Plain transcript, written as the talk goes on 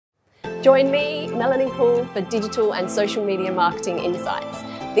Join me, Melanie Hoole, for digital and social media marketing insights.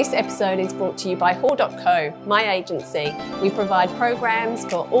 This episode is brought to you by Hoole.co, my agency. We provide programs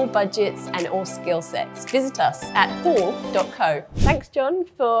for all budgets and all skill sets. Visit us at Hoole.co. Thanks, John,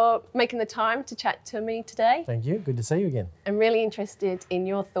 for making the time to chat to me today. Thank you. Good to see you again. I'm really interested in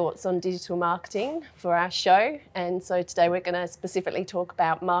your thoughts on digital marketing for our show. And so today we're going to specifically talk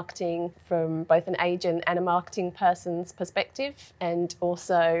about marketing from both an agent and a marketing person's perspective, and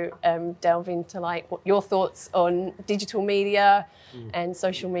also delve into what your thoughts on digital media and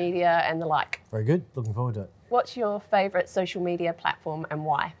social media and the like. Very good. Looking forward to it. What's your favourite social media platform and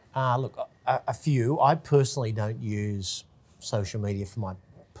why? Look, a few. I personally don't use social media for my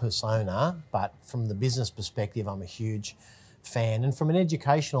persona, but from the business perspective, I'm a huge fan. And from an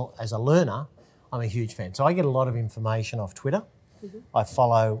educational, as a learner, I'm a huge fan. So I get a lot of information off Twitter. I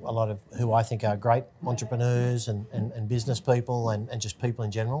follow a lot of who I think are great entrepreneurs and business people and just people in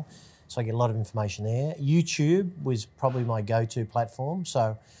general. So I get a lot of information there. YouTube was probably my go-to platform.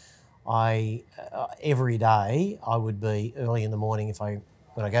 So every day I would be early in the morning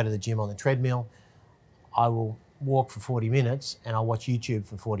when I go to the gym on the treadmill, I will walk for 40 minutes and I'll watch YouTube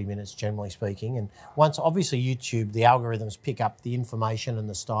for 40 minutes, generally speaking. And once, obviously YouTube, the algorithms pick up the information and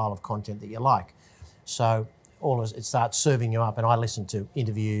the style of content that you like. So it starts serving you up, and I listen to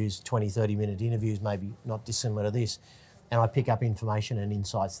interviews, 20, 30-minute interviews, maybe not dissimilar to this, and I pick up information and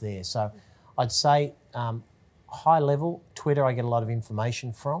insights there. So I'd say high level, Twitter I get a lot of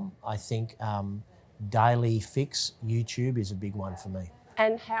information from. I think daily fix, YouTube is a big one for me.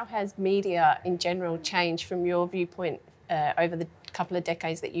 And how has media in general changed from your viewpoint over the couple of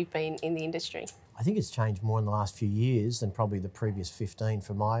decades that you've been in the industry? I think it's changed more in the last few years than probably the previous 15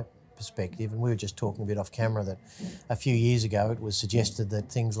 from my perspective. And we were just talking a bit off camera that a few years ago it was suggested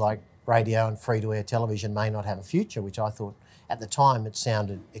that things like radio and free-to-air television may not have a future, which I thought at the time it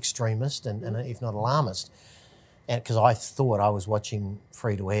sounded extremist and if not alarmist. And because I thought I was watching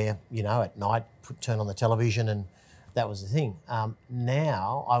free-to-air, at night, turn on the television, and that was the thing.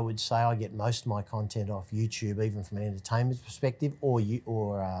 Now I would say I get most of my content off YouTube, even from an entertainment perspective, or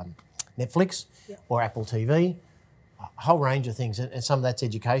Netflix, or Apple TV, a whole range of things. And some of that's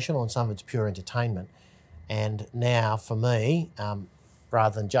educational and some of it's pure entertainment. And now for me,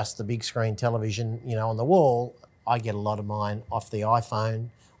 rather than just the big screen television, on the wall, I get a lot of mine off the iPhone,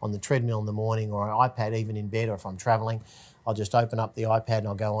 on the treadmill in the morning, or an iPad even in bed, or if I'm travelling, I'll just open up the iPad and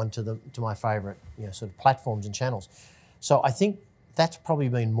I'll go on to my favourite sort of platforms and channels. So I think that's probably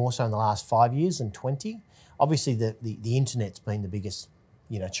been more so in the last 5 years than 20. Obviously the internet's been the biggest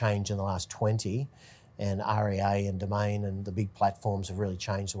change in the last 20, and REA and Domain and the big platforms have really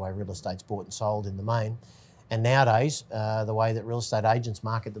changed the way real estate's bought and sold in the main. And nowadays, the way that real estate agents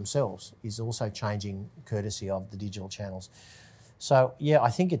market themselves is also changing courtesy of the digital channels. So yeah, I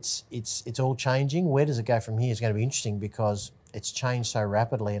think it's all changing. Where does it go from here is going to be interesting because it's changed so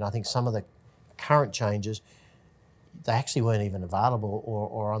rapidly, and I think some of the current changes, they actually weren't even available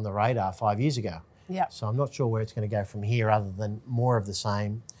or on the radar 5 years ago. Yeah. So I'm not sure where it's going to go from here other than more of the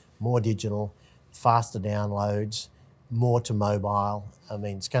same, more digital, faster downloads, more to mobile.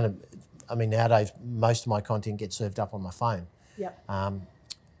 Nowadays, most of my content gets served up on my phone. Yep.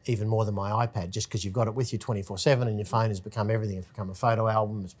 Even more than my iPad, just because you've got it with you 24/7, and your phone has become everything. It's become a photo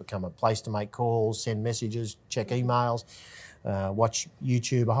album, it's become a place to make calls, send messages, check emails, watch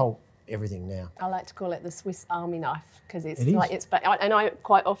YouTube, everything now. I like to call it the Swiss Army knife because and I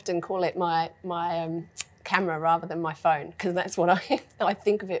quite often call it my camera rather than my phone, because that's what I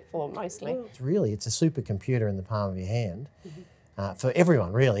think of it for mostly. Well, it's a supercomputer in the palm of your hand. For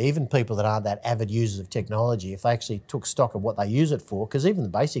everyone, really, even people that aren't that avid users of technology, if they actually took stock of what they use it for, because even the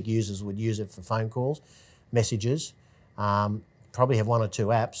basic users would use it for phone calls, messages, probably have one or two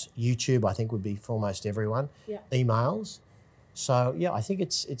apps. YouTube, I think, would be for almost everyone. Yeah. Emails. So yeah, I think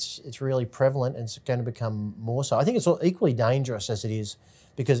it's really prevalent, and it's going to become more so. I think it's equally dangerous as it is,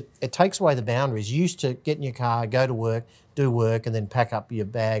 because it takes away the boundaries. You used to get in your car, go to work, do work, and then pack up your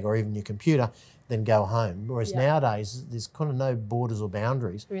bag or even your computer, then go home. Whereas nowadays, there's kind of no borders or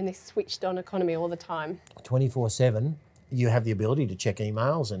boundaries. We're in this switched on economy all the time. 24/7, you have the ability to check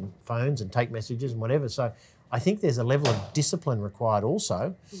emails and phones and take messages and whatever. So I think there's a level of discipline required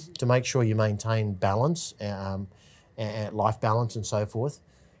also to make sure you maintain balance, life balance and so forth.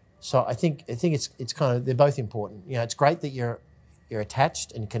 So I think it's kind of, they're both important. It's great that you're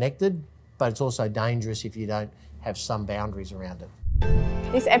attached and connected, but it's also dangerous if you don't have some boundaries around it.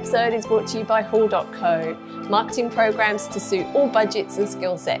 This episode is brought to you by Hoole.co, marketing programs to suit all budgets and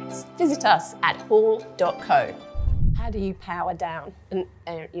skill sets. Visit us at Hoole.co. How do you power down? And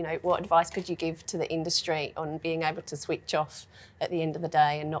you know, what advice could you give to the industry on being able to switch off at the end of the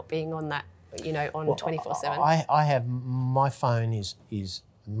day and not being on that, you know, on 24/7? I have, my phone is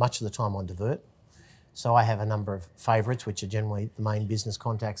much of the time on divert. So I have a number of favourites, which are generally the main business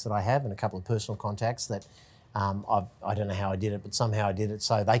contacts that I have, and a couple of personal contacts that I don't know how I did it, but somehow I did it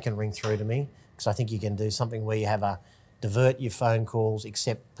so they can ring through to me, because I think you can do something where you have a divert your phone calls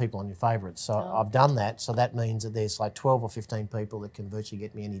except people on your favourites. So I've done that. So that means that there's like 12 or 15 people that can virtually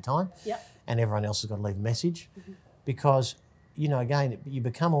get me anytime, and everyone else has got to leave a message, because, you know, again, you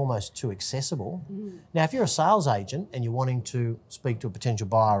become almost too accessible. Now, if you're a sales agent and you're wanting to speak to a potential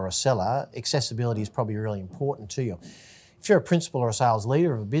buyer or a seller, accessibility is probably really important to you. If you're a principal or a sales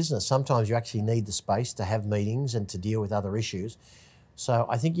leader of a business, sometimes you actually need the space to have meetings and to deal with other issues. So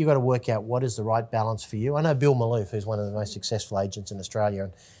I think you've got to work out what is the right balance for you. I know Bill Maloof, who's one of the most successful agents in Australia,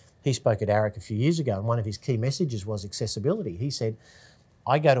 and he spoke at ARIC a few years ago, and one of his key messages was accessibility. He said,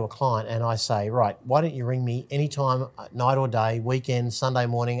 I go to a client and I say, right, why don't you ring me anytime, night or day, weekend, Sunday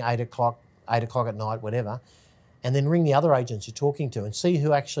morning, 8 o'clock at night, whatever, and then ring the other agents you're talking to and see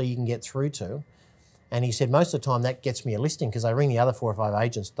who actually you can get through to. And he said, most of the time that gets me a listing, because I ring the other 4 or 5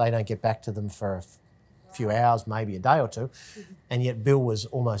 agents, they don't get back to them for a few hours, maybe a day or two, and yet Bill was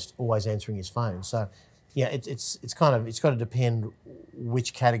almost always answering his phone. So, yeah, it's got to depend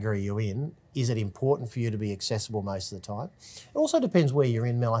which category you're in. Is it important for you to be accessible most of the time? It also depends where you're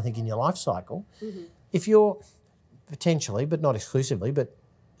in, Mel, I think, in your life cycle. If you're potentially, but not exclusively, but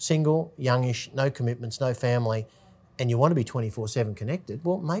single, youngish, no commitments, no family, and you want to be 24/7 connected,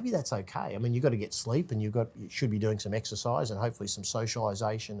 well, maybe that's okay. I mean, you've got to get sleep, and you should be doing some exercise and hopefully some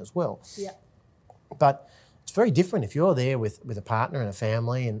socialisation as well. Yeah. But it's very different if you're there with a partner and a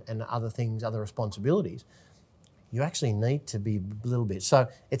family and other things, other responsibilities. You actually need to be a little bit. So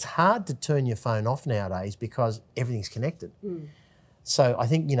it's hard to turn your phone off nowadays because everything's connected. So I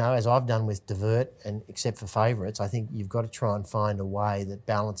think, you know, as I've done with divert and except for favourites, I think you've got to try and find a way that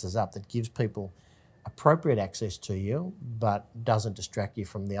balances up, that gives people appropriate access to you, but doesn't distract you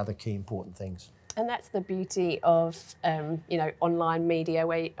from the other key important things. And that's the beauty of, you know, online media,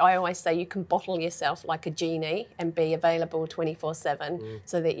 where I always say you can bottle yourself like a genie and be available 24/7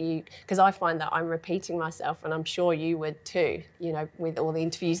 so that you, because I find that I'm repeating myself, and I'm sure you would too, you know, with all the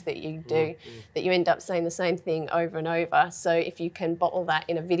interviews that you do, that you end up saying the same thing over and over. So if you can bottle that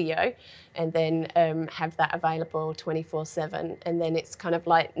in a video and then have that available 24/7, and then it's kind of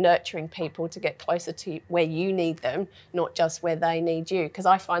like nurturing people to get closer to where you need them, not just where they need you. Because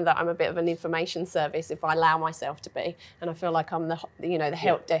I find that I'm a bit of an information service if I allow myself to be, and I feel like I'm the, you know, the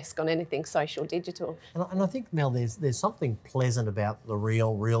help desk on anything social, digital. And I think, Mel, there's something pleasant about the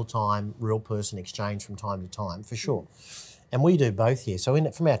real-time, real-person exchange from time to time, for sure. And we do both here. So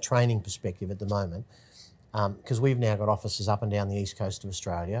from our training perspective at the moment, because we've now got offices up and down the east coast of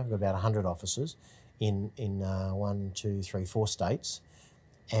Australia, we've got about 100 offices in 1, 2, 3, 4 states.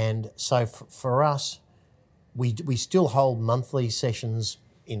 And so for us, we still hold monthly sessions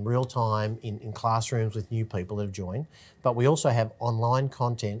in real time in classrooms with new people that have joined, but we also have online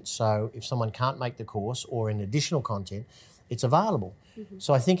content, so if someone can't make the course or in additional content, it's available.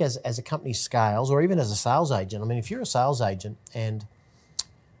 So I think as a company scales, or even as a sales agent, I mean, if you're a sales agent, and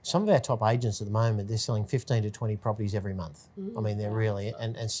some of our top agents at the moment, they're selling 15 to 20 properties every month. I mean, they're really,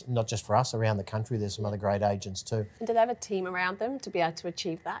 and it's not just for us, around the country, there's some other great agents too. And do they have a team around them to be able to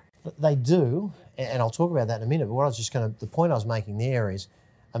achieve that? They do, and I'll talk about that in a minute, but the point I was making there is,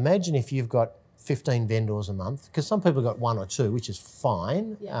 imagine if you've got 15 vendors a month, because some people have got 1 or 2, which is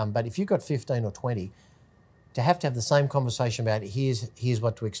fine, but if you've got 15 or 20, to have the same conversation about here's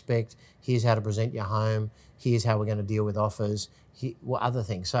what to expect, here's how to present your home, here's how we're going to deal with offers, other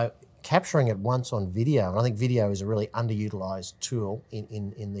things. So capturing it once on video, and I think video is a really underutilised tool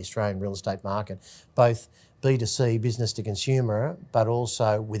in the Australian real estate market, both B2C, business to consumer, but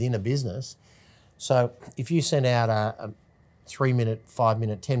also within a business. So if you send out a 3-minute,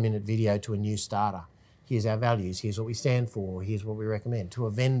 5-minute, 10-minute video to a new starter, here's our values, here's what we stand for, here's what we recommend, to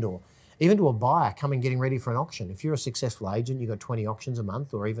a vendor, even to a buyer getting ready for an auction. If you're a successful agent, you've got 20 auctions a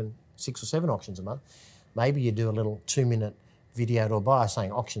month, or even 6 or 7 auctions a month, maybe you do a little 2-minute video to a buyer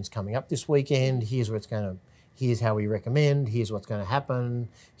saying, auction's coming up this weekend, here's how we recommend, here's what's going to happen,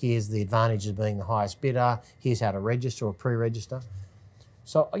 here's the advantage of being the highest bidder, here's how to register or pre-register.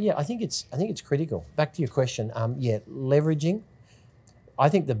 So yeah, I think it's critical. Back to your question, leveraging. I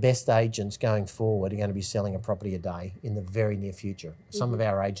think the best agents going forward are going to be selling a property a day in the very near future. Some of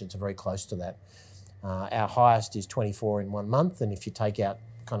our agents are very close to that. Our highest is 24 in 1 month, and if you take out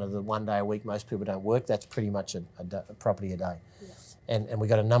kind of the 1 day a week most people don't work, that's pretty much a property a day. And we've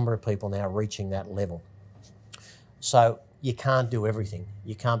got a number of people now reaching that level. So you can't do everything.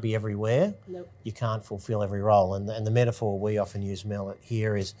 You can't be everywhere. Nope. You can't fulfil every role. And the metaphor we often use, Mel,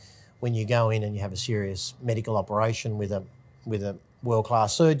 here is when you go in and you have a serious medical operation with a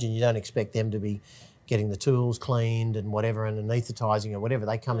world-class surgeon, you don't expect them to be getting the tools cleaned and whatever and anaesthetising or whatever.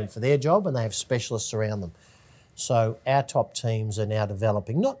 They come in for their job and they have specialists around them. So our top teams are now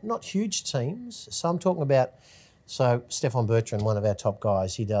developing, not huge teams. So I'm talking about, so Stefan Bertrand, one of our top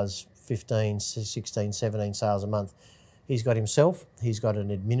guys, he does 15, 16, 17 sales a month. He's got himself, he's got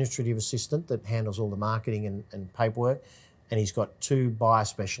an administrative assistant that handles all the marketing and paperwork, and he's got 2 buyer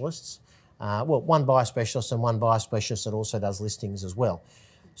specialists. One buyer specialist and one buyer specialist that also does listings as well.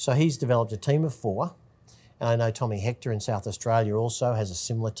 So he's developed a team of 4. And I know Tommy Hector in South Australia also has a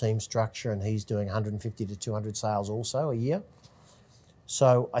similar team structure, and he's doing 150 to 200 sales also a year.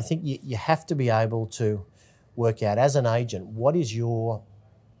 So I think you have to be able to work out as an agent, what is your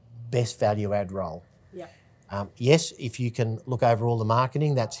best value add role? Yeah. Yes, if you can look over all the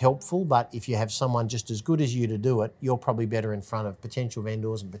marketing, that's helpful, but if you have someone just as good as you to do it, you're probably better in front of potential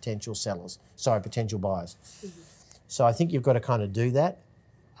vendors and potential buyers. Mm-hmm. So I think you've got to kind of do that.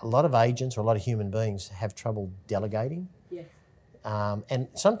 A lot of agents or a lot of human beings have trouble delegating. Yes. And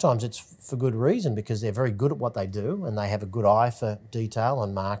sometimes it's for good reason, because they're very good at what they do and they have a good eye for detail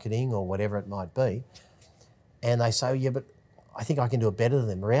and marketing or whatever it might be. And they say, yeah, but I think I can do it better than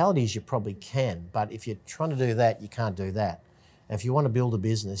them. The reality is you probably can, but if you're trying to do that, you can't do that. And if you want to build a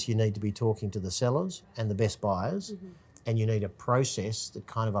business, you need to be talking to the sellers and the best buyers, mm-hmm. and you need a process that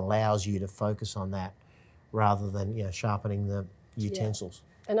kind of allows you to focus on that rather than sharpening the utensils. Yeah.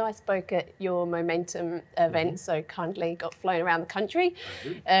 And I spoke at your Momentum event, so kindly got flown around the country.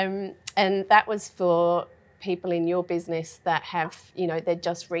 And that was for people in your business that have, they've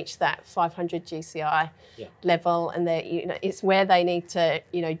just reached that 500 GCI level, and it's where they need to,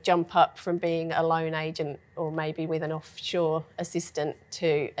 jump up from being a lone agent or maybe with an offshore assistant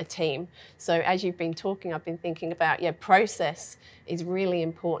to a team. So as you've been talking, I've been thinking about, process is really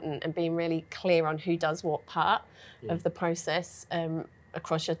important, and being really clear on who does what part of the process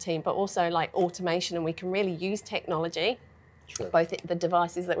across your team, but also like automation. And we can really use technology, both the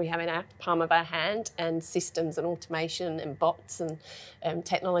devices that we have in our palm of our hand and systems and automation and bots and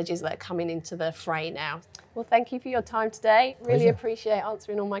technologies that are coming into the fray now. Well, thank you for your time today. Really appreciate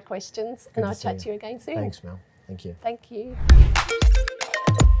answering all my questions. Good, and I'll chat to you again soon. Thanks, Mel. Thank you. Thank you.